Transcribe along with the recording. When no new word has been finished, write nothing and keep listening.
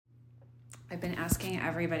I've been asking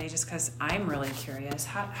everybody just because I'm really curious.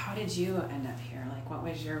 How did you end up here? Like, what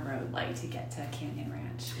was your road like to get to Canyon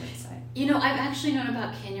Ranch, Woodside? You know, I've actually known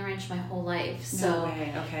about Canyon Ranch my whole life. So, no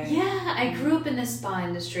way. Okay. Yeah, I grew up in the spa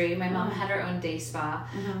industry. My mom had her own day spa,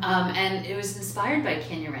 and it was inspired by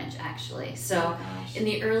Canyon Ranch, actually. So, in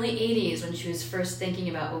the early 80s, when she was first thinking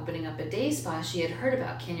about opening up a day spa, she had heard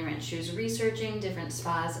about Canyon Ranch. She was researching different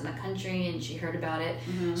spas in the country, and she heard about it.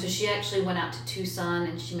 So she actually went out to Tucson,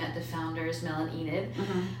 and she met the founders, Mel and Enid,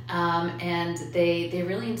 and they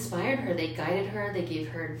really inspired her. They guided her, they gave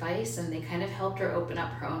her advice, and they kind of helped her open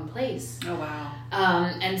up her own place. Oh, wow.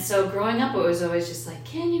 And so growing up, it was always just like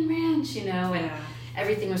Canyon Ranch, you know, and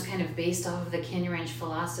everything was kind of based off of the Canyon Ranch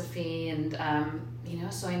philosophy, and you know,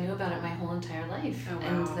 so I knew about it my whole entire life. Oh,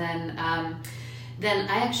 wow. And then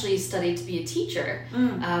I actually studied to be a teacher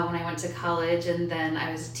when I went to college, and then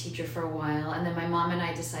I was a teacher for a while, and then my mom and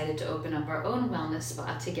I decided to open up our own wellness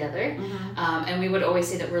spa together, and we would always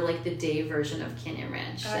say that we're like the day version of Canyon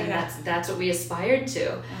Ranch, and that's what we aspired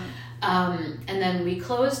to. And then we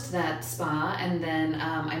closed that spa, and then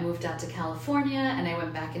I moved out to California, and I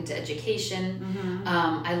went back into education.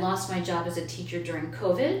 I lost my job as a teacher during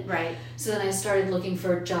COVID. Right. So then I started looking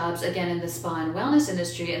for jobs again in the spa and wellness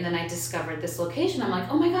industry, and then I discovered this location. I'm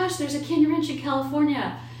like, oh my gosh, there's a Canyon Ranch in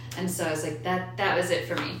California. And so I was like, that was it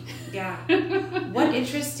for me. Yeah. What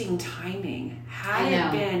interesting timing. Had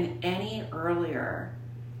it been any earlier,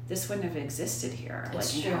 this wouldn't have existed here,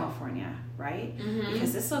 It's like in true. California, right?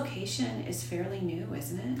 Because this location is fairly new,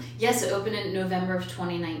 isn't it? Yes, it opened in November of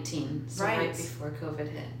 2019, so right before COVID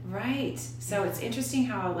hit. Right. So it's interesting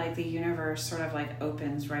how like the universe sort of like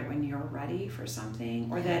opens right when you're ready for something,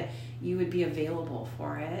 or that you would be available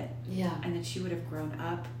for it. Yeah. And that you would have grown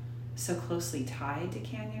up so closely tied to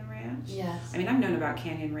Canyon Ranch. Yes. I mean, I've known about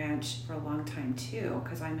Canyon Ranch for a long time too,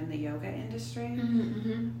 because I'm in the yoga industry.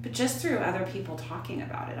 But just through other people talking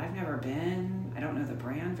about it. I've never been. I don't know the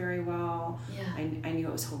brand very well. Yeah. I knew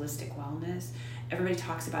it was holistic wellness. Everybody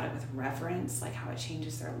talks about it with reverence, like how it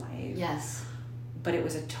changes their life. Yes. But it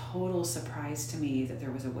was a total surprise to me that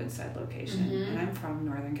there was a Woodside location. And I'm from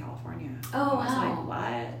Northern California. Oh, I was wow. like,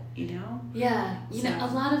 what? You know? Yeah. You know,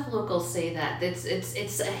 a lot of locals say that.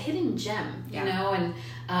 It's a hidden gem, you know,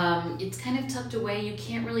 and it's kind of tucked away. You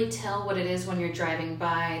can't really tell what it is when you're driving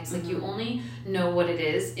by. It's like you only know what it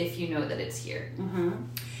is if you know that it's here.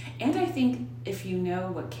 And I think if you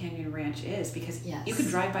know what Canyon Ranch is, because you could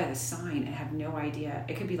drive by the sign and have no idea.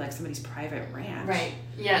 It could be like somebody's private ranch. Right.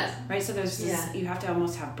 Yes. Right. So there's this, you have to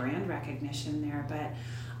almost have brand recognition there. But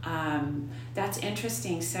that's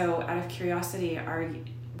interesting. So out of curiosity,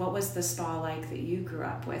 what was the spa like that you grew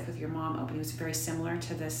up with your mom opening? Was it very similar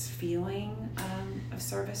to this feeling of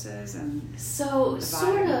services and so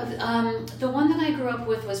sort of. The one that I grew up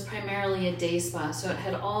with was primarily a day spa, so it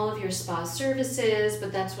had all of your spa services,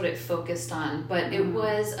 but that's what it focused on. But it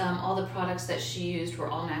was all the products that she used were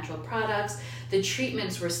all natural products. The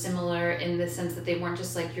treatments were similar in the sense that they weren't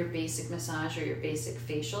just like your basic massage or your basic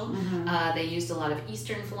facial. They used a lot of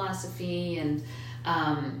Eastern philosophy and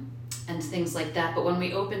things like that. But when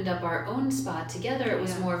we opened up our own spa together, it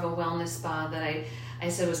was more of a wellness spa that I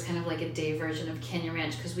said was kind of like a day version of Canyon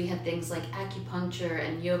Ranch, because we had things like acupuncture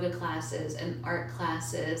and yoga classes and art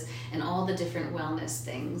classes and all the different wellness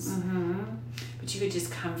things. But you could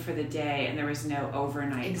just come for the day and there was no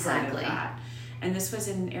overnight part of that. And this was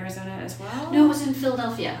in Arizona as well? No, it was in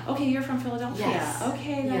Philadelphia. Okay, you're from Philadelphia. Yes.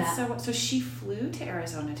 Okay, that's so she flew to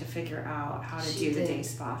Arizona to figure out how to do the day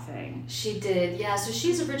spa thing. She did, yeah. So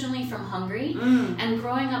she's originally from Hungary, and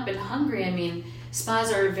growing up in Hungary, I mean,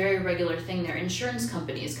 spas are a very regular thing. Their insurance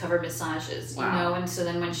companies cover massages, you know, and so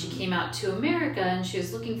then when she came out to America and she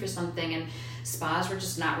was looking for something, and spas were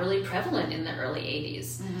just not really prevalent in the early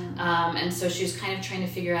 80s. And so she was kind of trying to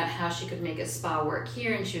figure out how she could make a spa work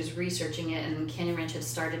here, and she was researching it, and Canyon Ranch had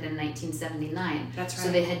started in 1979. That's right.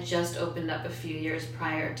 So they had just opened up a few years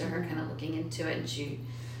prior to her kind of looking into it, and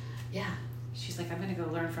she's like, I'm going to go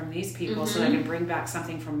learn from these people so that I can bring back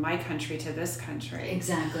something from my country to this country.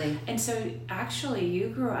 Exactly. And so actually you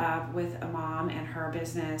grew up with a mom and her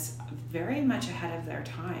business very much ahead of their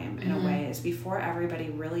time in a way, is before everybody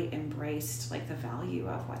really embraced like the value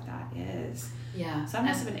of what that is. Yeah. So that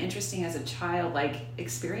must have been interesting as a child, like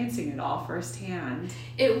experiencing it all firsthand.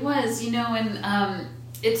 It was, you know, and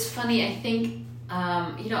it's funny, I think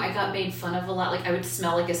I got made fun of a lot. Like I would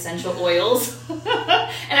smell like essential oils.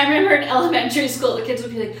 And I remember in elementary school, the kids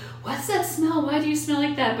would be like, what's that smell? Why do you smell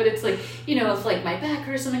like that? But it's like, if like my back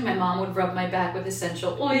or something, my mom would rub my back with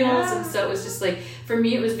essential oils. Yeah. And so it was just like, for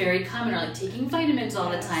me, it was very common, or like taking vitamins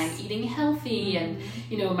all the time, eating healthy. And,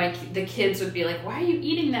 the kids would be like, why are you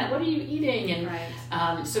eating that? What are you eating?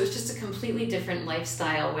 And so it's just a completely different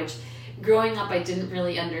lifestyle, which growing up, I didn't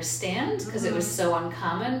really understand because it was so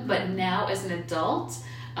uncommon. But now, as an adult,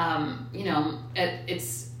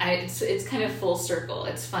 it's kind of full circle.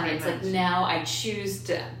 It's funny. It's like now I choose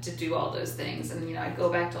to do all those things, and I go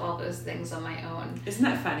back to all those things on my own. Isn't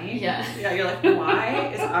that funny? Yeah. Yeah. You're like,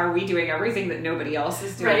 why are we doing everything that nobody else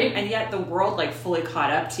is doing? Right. And yet the world like fully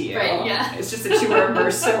caught up to you. Right. Yeah. It's just that you were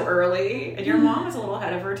immersed so early, and your mom was a little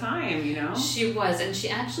ahead of her time. She was, and she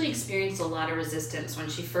actually experienced a lot of resistance when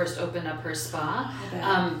she first opened up her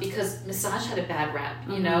spa, because massage had a bad rap,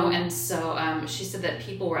 and so she said that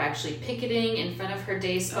people were actually picketing in front of her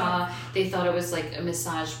day spa. They thought it was like a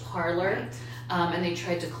massage parlor, and they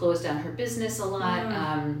tried to close down her business a lot.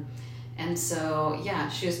 And so,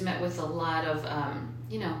 she was met with a lot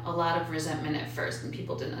of resentment at first, and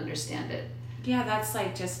people didn't understand it. Yeah, that's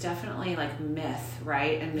like just definitely like myth,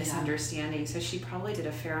 right? And misunderstanding. So she probably did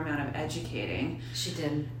a fair amount of educating. She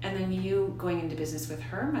did. And then you going into business with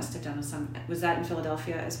her must have done some. Was that in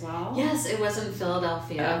Philadelphia as well? Yes, it was in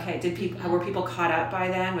Philadelphia. Okay. Were people caught up by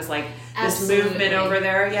then? Was like Absolutely. This movement over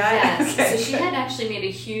there? Yeah. Yes. Okay. So she had actually made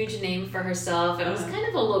a huge name for herself, and was kind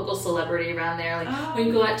of a local celebrity around there. Like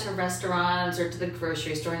we'd go out to restaurants or to the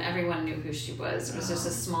grocery store, and everyone knew who she was. It was just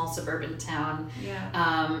a small suburban town.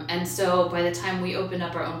 Yeah. And so by the time we opened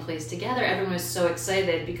up our own place together, everyone was so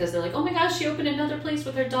excited because they're like, oh my gosh, she opened another place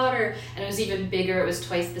with her daughter, and it was even bigger. It was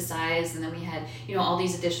twice the size, and then we had all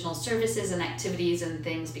these additional services and activities and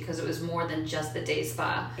things because it was more than just the day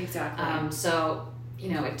spa. Exactly. So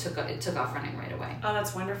it took off running right away. Oh,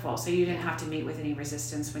 that's wonderful. So you didn't have to meet with any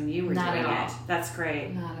resistance when you were doing it. That's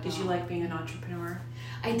great. Did you like being an entrepreneur?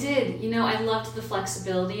 I did. I loved the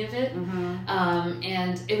flexibility of it.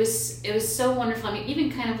 And it was so wonderful. I mean,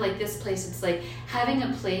 even kind of like this place, it's like having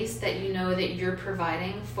a place that that you're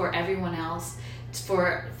providing for everyone else,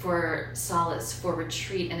 for solace, for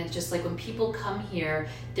retreat, and it's just like when people come here,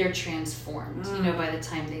 they're transformed, by the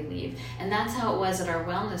time they leave. And that's how it was at our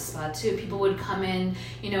wellness spa too. People would come in,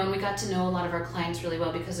 and we got to know a lot of our clients really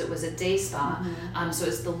well because it was a day spa. So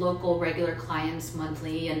it's the local regular clients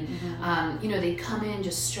monthly, and they'd come in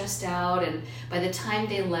just stressed out, and by the time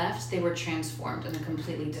they left, they were transformed and a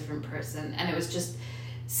completely different person. And it was just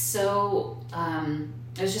so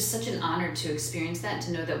it was just such an honor to experience that,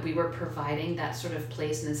 to know that we were providing that sort of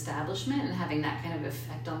place and establishment and having that kind of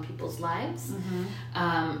effect on people's lives.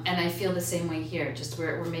 And I feel the same way here. Just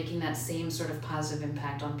we're making that same sort of positive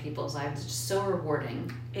impact on people's lives. It's just so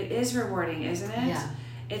rewarding. It is rewarding, isn't it? Yeah.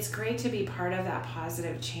 It's great to be part of that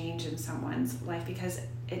positive change in someone's life because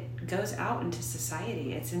it goes out into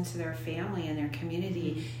society. It's into their family and their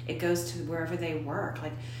community. It goes to wherever they work.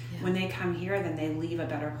 Like when they come here, then they leave a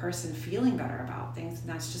better person feeling better about things. And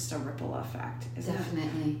that's just a ripple effect, isn't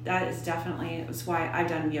Definitely. it? That is definitely, it's why I've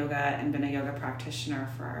done yoga and been a yoga practitioner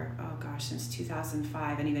for, since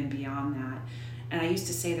 2005 and even beyond that. And I used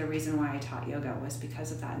to say the reason why I taught yoga was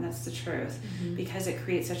because of that, and that's the truth, because it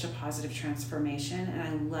creates such a positive transformation, and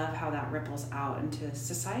I love how that ripples out into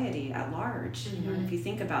society at large. If you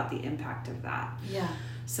think about the impact of that. Yeah.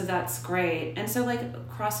 So that's great. And so like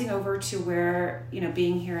crossing over to where,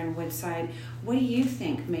 being here in Woodside, what do you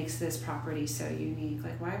think makes this property so unique?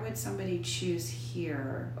 Like why would somebody choose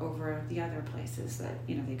here over the other places that,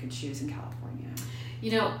 they could choose in California?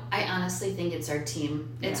 I honestly think it's our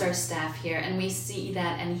team. It's our staff here, and we see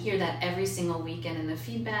that and hear that every single weekend in the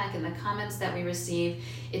feedback and the comments that we receive.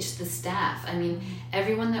 It's the staff. I mean,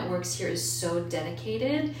 everyone that works here is so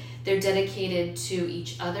dedicated. They're dedicated to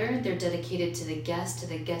each other. They're dedicated to the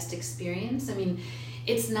guest experience. I mean,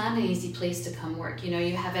 it's not an easy place to come work.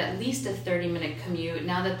 You have at least a 30-minute commute.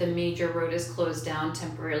 Now that the major road is closed down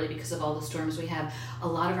temporarily because of all the storms we have, a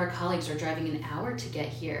lot of our colleagues are driving an hour to get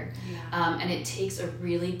here. And it takes a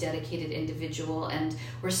really dedicated individual, and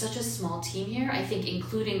we're such a small team here. I think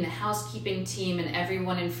including the housekeeping team and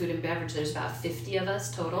everyone in food and beverage, there's about 50 of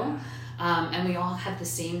us total. And we all have the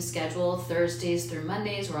same schedule, Thursdays through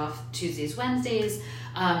Mondays. We're off Tuesdays, Wednesdays.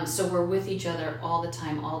 So we're with each other all the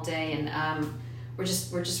time, all day, and we're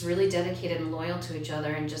just really dedicated and loyal to each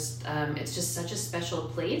other, and just it's just such a special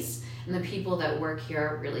place, and the people that work here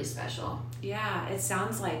are really special. Yeah, it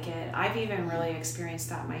sounds like it. I've even really experienced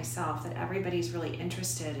that myself, that everybody's really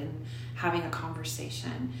interested in having a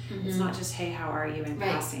conversation. It's not just, hey, how are you in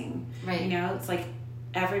passing? Right. It's like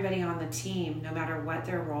everybody on the team, no matter what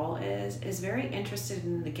their role is very interested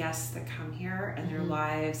in the guests that come here and their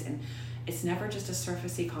lives, and it's never just a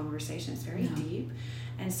surfacey conversation. It's very deep.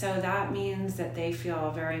 And so that means that they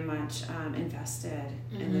feel very much invested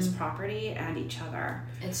in this property and each other.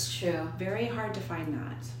 It's true. Very hard to find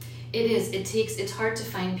that. It is. It's hard to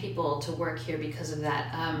find people to work here because of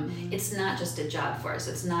that. It's not just a job for us.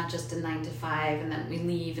 It's not just a 9 to 5 and then we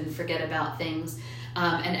leave and forget about things.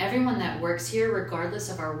 And everyone that works here, regardless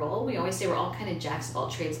of our role, we always say we're all kind of jacks of all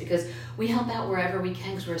trades because we help out wherever we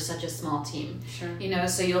can because we're such a small team. Sure. You know,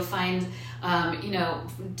 so you'll find,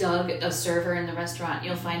 Doug, a server in the restaurant,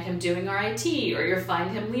 you'll find him doing our IT, or you'll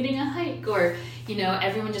find him leading a hike, or,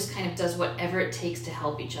 everyone just kind of does whatever it takes to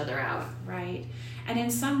help each other out. Right. And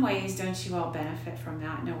in some ways, don't you all benefit from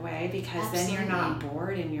that in a way? Because Absolutely. Then you're not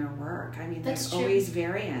bored in your work. I mean, That's there's true. always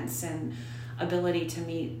variance and ability to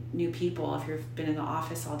meet new people. If you've been in the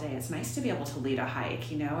office all day, it's nice to be able to lead a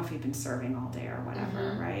hike, if you've been serving all day or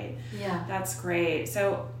whatever, right? Yeah. That's great.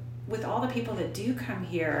 So with all the people that do come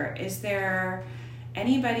here, is there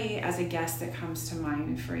anybody as a guest that comes to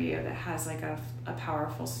mind for you that has like a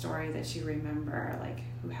powerful story that you remember, like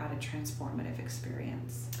who had a transformative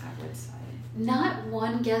experience at Woodside? Not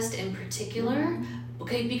one guest in particular,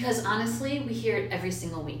 okay, because honestly, we hear it every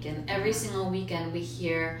single weekend. Every single weekend we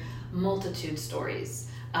hear multitude stories.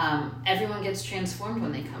 Everyone gets transformed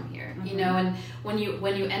when they come here, and when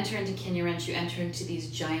you enter into Canyon Ranch, you enter into these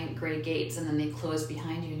giant gray gates and then they close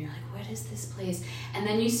behind you and you're like, what is this place? And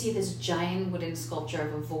then you see this giant wooden sculpture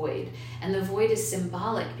of a void, and the void is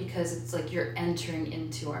symbolic because it's like you're entering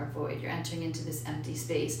into our void. You're entering into this empty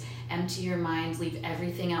space. Empty your mind, leave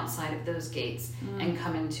everything outside of those gates and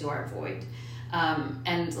come into our void.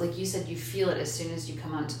 And like you said, you feel it as soon as you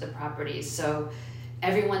come onto the property. So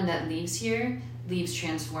everyone that leaves here leaves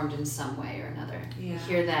transformed in some way or another. Yeah. We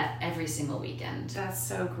hear that every single weekend. That's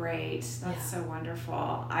so great. That's so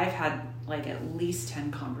wonderful. I've had like at least 10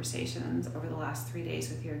 conversations over the last 3 days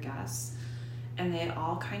with your guests, and they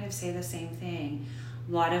all kind of say the same thing.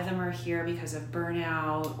 A lot of them are here because of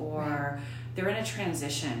burnout, or they're in a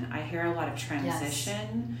transition. I hear a lot of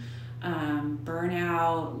transition.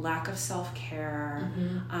 Burnout, lack of self-care.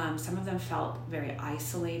 Some of them felt very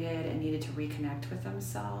isolated and needed to reconnect with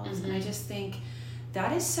themselves. And I just think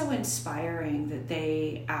that is so inspiring that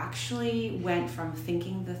they actually went from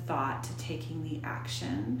thinking the thought to taking the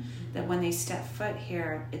action, that when they step foot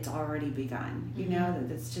here, it's already begun. That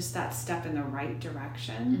it's just that step in the right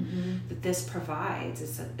direction that this provides.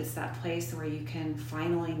 It's that place where you can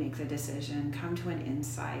finally make the decision, come to an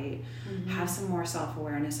insight, have some more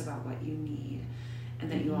self-awareness about what you need, and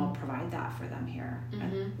that you all provide that for them here,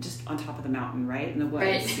 and just on top of the mountain, right? In the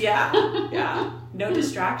woods. Right. Yeah. No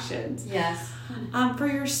distractions. Yes. For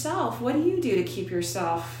yourself, what do you do to keep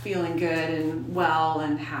yourself feeling good and well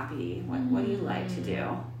and happy? What do you like to do?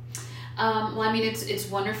 Well, I mean, it's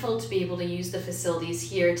wonderful to be able to use the facilities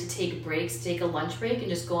here to take breaks, take a lunch break, and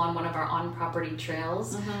just go on one of our on-property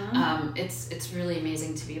trails. It's really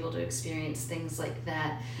amazing to be able to experience things like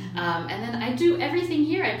that. And then I do everything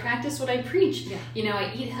here. I practice what I preach. Yeah.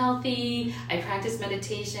 I eat healthy. I practice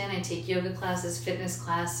meditation. I take yoga classes, fitness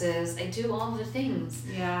classes. I do all the things.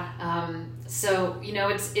 Yeah. So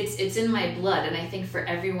it's in my blood, and I think for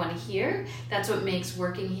everyone here, that's what makes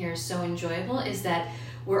working here so enjoyable. Is that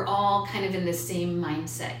we're all kind of in the same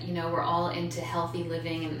mindset. We're all into healthy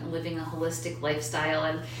living and living a holistic lifestyle.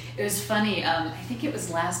 And it was funny, I think it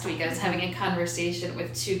was last week, I was having a conversation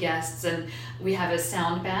with 2 guests, and we have a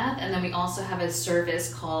sound bath, and then we also have a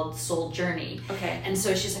service called Soul Journey. Okay. And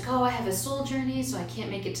so she's like, oh, I have a Soul Journey, so I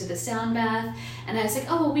can't make it to the sound bath. And I was like,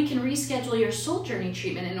 oh, well, we can reschedule your Soul Journey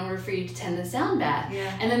treatment in order for you to attend the sound bath.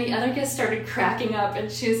 Yeah. And then the other guest started cracking up,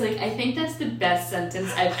 and she was like, I think that's the best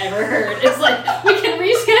sentence I've ever heard. It's like, we can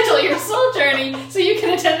reschedule your Soul Journey so you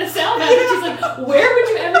can attend the sound bath. And she's like, where would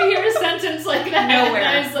you ever hear a sentence like that? Nowhere.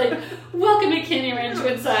 And I was like, welcome to Canyon Ranch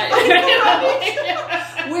Woodside.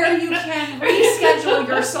 Where you can reschedule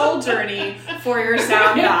your soul journey for your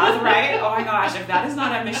sound bath, right? Oh my gosh, if that is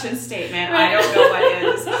not a mission statement, I don't know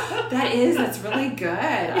what is. That's really good.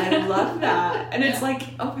 I love that. And it's like,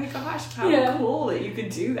 oh my gosh, how cool that you could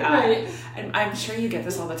do that. Right. And I'm sure you get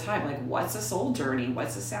this all the time. Like, what's a soul journey?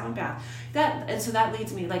 What's a sound bath? And so that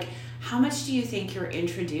leads me, like, How much do you think you're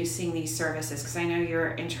introducing these services? Because I know you're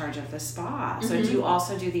in charge of the spa. So do you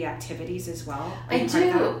also do the activities as well? I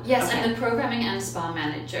do. Yes, okay. I'm the programming and spa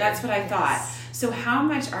manager. That's what I thought. So how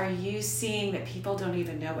much are you seeing that people don't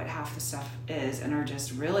even know what half the stuff is and are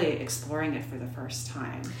just really exploring it for the first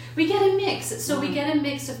time? We get a mix. So we get a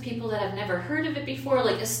mix of people that have never heard of it before.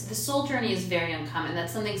 Like the soul journey is very uncommon.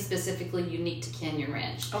 That's something specifically unique to Canyon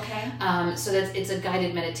Ranch. Okay. So it's a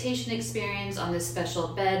guided meditation experience on this special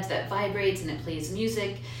bed that vibrates and it plays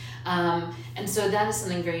music. And so that is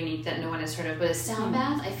something very unique that no one has heard of. But a sound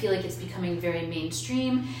bath, I feel like it's becoming very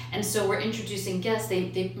mainstream. And so we're introducing guests.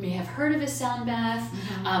 They may have heard of a sound bath,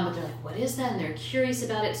 but they're like, what is that? And they're curious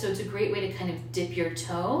about it. So it's a great way to kind of dip your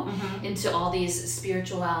toe into all these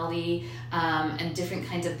spirituality and different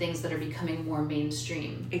kinds of things that are becoming more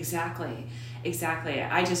mainstream. Exactly.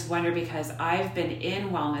 I just wonder because I've been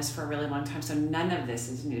in wellness for a really long time, so none of this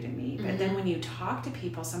is new to me. But then when you talk to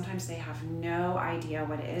people, sometimes they have no idea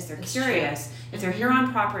what it is. They're curious. True. If they're here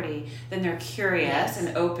on property, then they're curious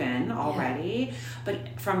and open already. Yeah.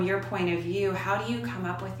 But from your point of view, how do you come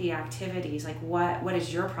up with the activities? Like what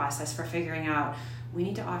is your process for figuring out we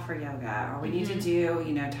need to offer yoga or we need to do,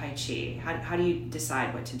 Tai Chi? How do you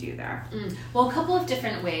decide what to do there? Well, a couple of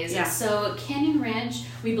different ways. Yeah. So Canyon Ranch,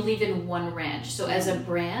 we believe in one ranch. So as a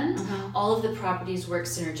brand, all of the properties work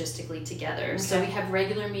synergistically together. Okay. So we have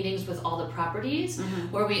regular meetings with all the properties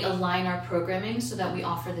where we align our programming so that we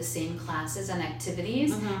offer the same classes and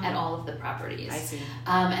activities at all of the properties. I see.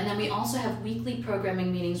 And then we also have weekly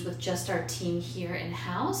programming meetings with just our team here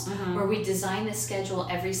in-house where we design the schedule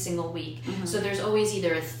every single week. So there's always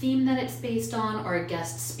either a theme that it's based on or a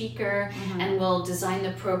guest speaker, and we'll design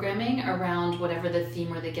the programming around whatever the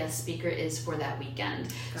theme or the guest speaker is for that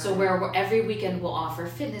weekend. So where every weekend we'll offer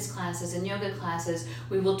fitness classes and yoga classes,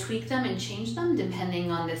 we will tweak them and change them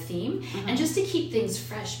depending on the theme, and just to keep things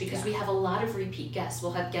fresh because we have a lot of repeat guests.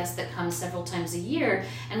 We'll have guests that come several times a year,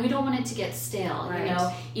 and we don't want it to get stale.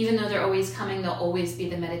 Right. Even though they're always coming, there'll always be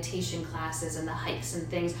the meditation classes and the hikes and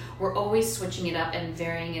things. We're always switching it up and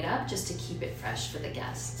varying it up just to keep it fresh for the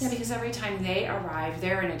guests. Yeah, because every time they arrive,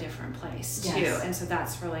 they're in a different place too. And so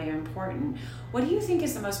that's really important. What do you think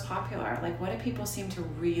is the most popular? Like, what do people seem to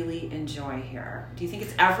really enjoy here? Do you think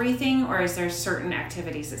it's everything, or is there certain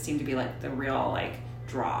activities that seem to be like the real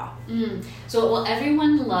draw? So,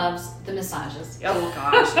 everyone loves the massages. Oh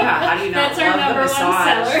gosh, yeah. How do you not That's our number one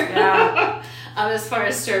seller. Yeah. As far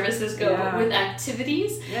as services go, with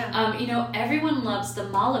activities, everyone loves the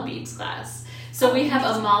mala beads class. So we have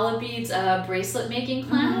a mala beads bracelet making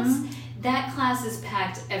class. That class is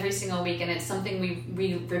packed every single week, and it's something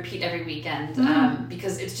we repeat every weekend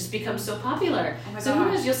because it's just become so popular. Oh my so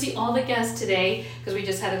gosh. You'll see all the guests today, because we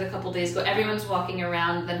just had it a couple days ago. Everyone's walking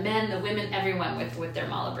around, the men, the women, everyone with their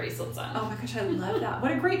mala bracelets on. Oh my gosh, I love that.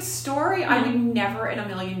 What a great story. I would never in a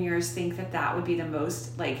million years think that would be the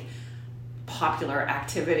most popular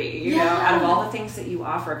activity, you know, out of all the things that you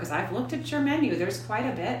offer, because I've looked at your menu. There's quite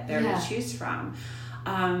a bit there to choose from.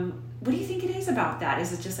 What do you think it is about that?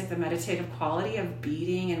 Is it just the meditative quality of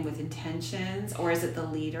beading and with intentions, or is it the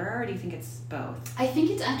leader, or do you think it's both? I think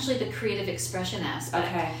it's actually the creative expression aspect.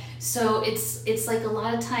 Okay. So it's a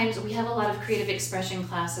lot of times we have a lot of creative expression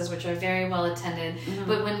classes which are very well attended,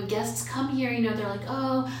 but when guests come here, they're like,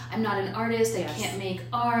 oh, I'm not an artist, I can't make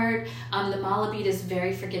art. The mala bead is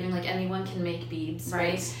very forgiving, anyone can make beads,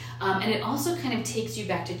 right? And it also kind of takes you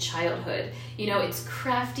back to childhood. It's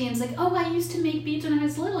crafty, and it's like, oh, I used to make beads when I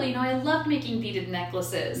was little. I loved making beaded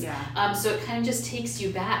necklaces. Yeah. So it kind of just takes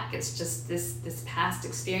you back. It's just this past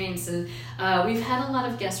experience, and we've had a lot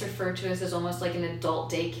of guests refer to us as almost like an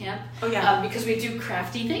adult day camp. Oh yeah. Because we do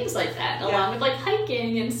crafty things like that, along with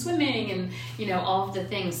hiking and swimming and all of the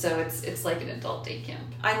things. So it's like an adult day camp.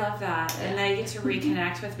 I love that, and I get to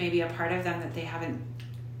reconnect with maybe a part of them that they haven't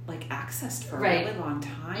accessed for a really long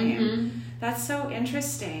time. That's so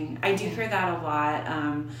interesting. I do hear that a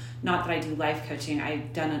lot. Not that I do life coaching.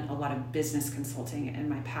 I've done a lot of business consulting in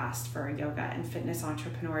my past for yoga and fitness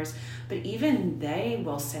entrepreneurs. But even they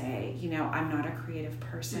will say, I'm not a creative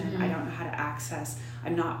person. I don't know how to access.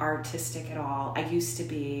 I'm not artistic at all. I used to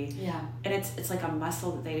be. Yeah. And it's like a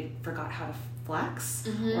muscle that they forgot how to flex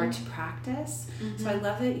or to practice. So I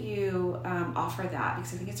love that you offer that,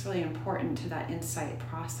 because I think it's really important to that insight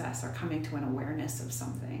process or coming to an awareness of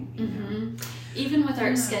something. Even with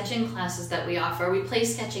our sketching classes that we offer, we play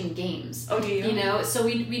sketching games. Oh, do you? So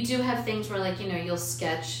we do have things where you'll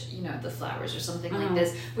sketch the flowers or something like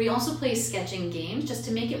this. We also play sketching games just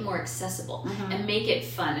to make it more accessible and make it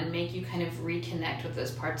fun and make you kind of reconnect with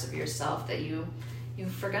those parts of yourself that you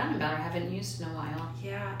you've forgotten about or haven't used in a while.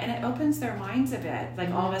 Yeah, and it opens their minds a bit. Like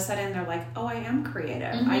all of a sudden they're like, oh, I am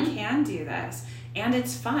creative. I can do this. And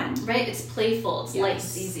it's fun. Right, it's playful, it's light,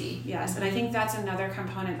 it's easy. Yes, and I think that's another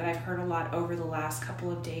component that I've heard a lot over the last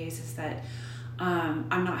couple of days is that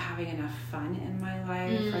I'm not having enough fun in my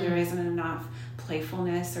life, or there isn't enough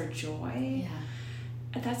playfulness or joy. Yeah.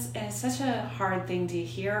 It's such a hard thing to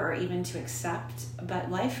hear or even to accept,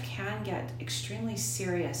 but life can get extremely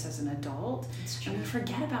serious as an adult. It's true. And we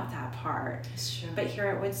forget about that part. It's true. But here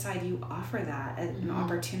at Woodside, you offer that, an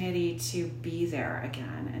opportunity to be there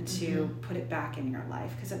again and to put it back in your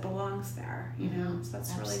life because it belongs there, you know? So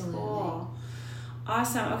that's really cool.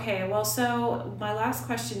 Awesome. Okay, well, so my last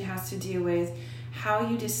question has to do with how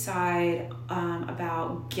you decide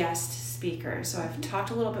about guest speakers. So I've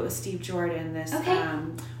talked a little bit with Steve Jordan.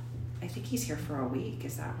 I think he's here for a week.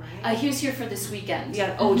 Is that right? He was here for this weekend.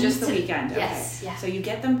 Yeah. Oh, just the weekend. Okay. Yes. Yeah. So you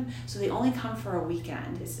get them. So they only come for a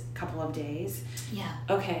weekend. Is a couple of days. Yeah.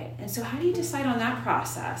 Okay. And so how do you decide on that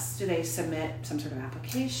process? Do they submit some sort of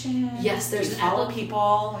application? Yes. There's follow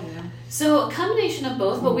people. Yeah. So a combination of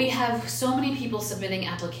both, but we have so many people submitting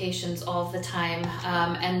applications all the time,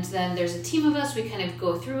 and then there's a team of us. We kind of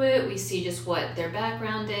go through it. We see just what their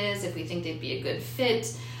background is, if we think they'd be a good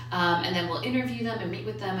fit. And then we'll interview them and meet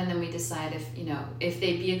with them, and then we decide if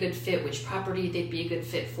they'd be a good fit, which property they'd be a good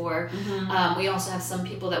fit for. We also have some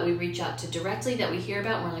people that we reach out to directly that we hear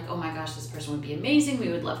about, and we're like, oh my gosh, this person would be amazing. We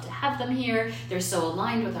would love to have them here. They're so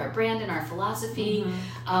aligned with our brand and our philosophy.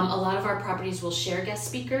 A lot of our properties will share guest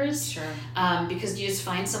speakers, because you just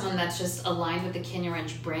find someone that's just aligned with the Canyon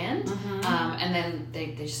Ranch brand, and then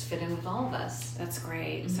they just fit in with all of us. That's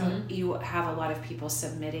great. So you have a lot of people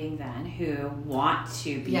submitting then who want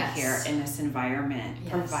to be here in this environment,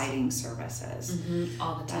 providing services.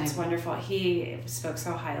 All the time. That's wonderful. He spoke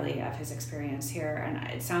so highly of his experience here,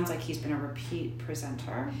 and it sounds like he's been a repeat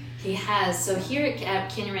presenter. He has. So here at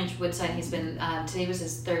Canyon Ranch Woodside, he's been, today was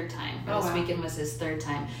his third time. This weekend was his third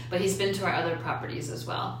time. But he's been to our other properties as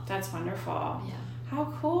well. That's wonderful. Yeah.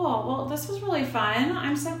 How cool. Well, this was really fun.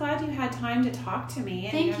 I'm so glad you had time to talk to me.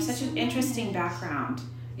 And you have such an interesting background.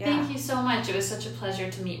 Yeah. Thank you so much. It was such a pleasure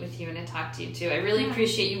to meet with you and to talk to you too. I really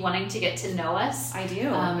appreciate you wanting to get to know us. I do.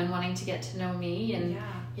 And wanting to get to know me. And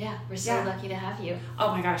we're so lucky to have you. Oh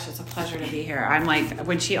my gosh, it's a pleasure to be here. I'm like,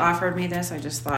 when she offered me this, I just thought,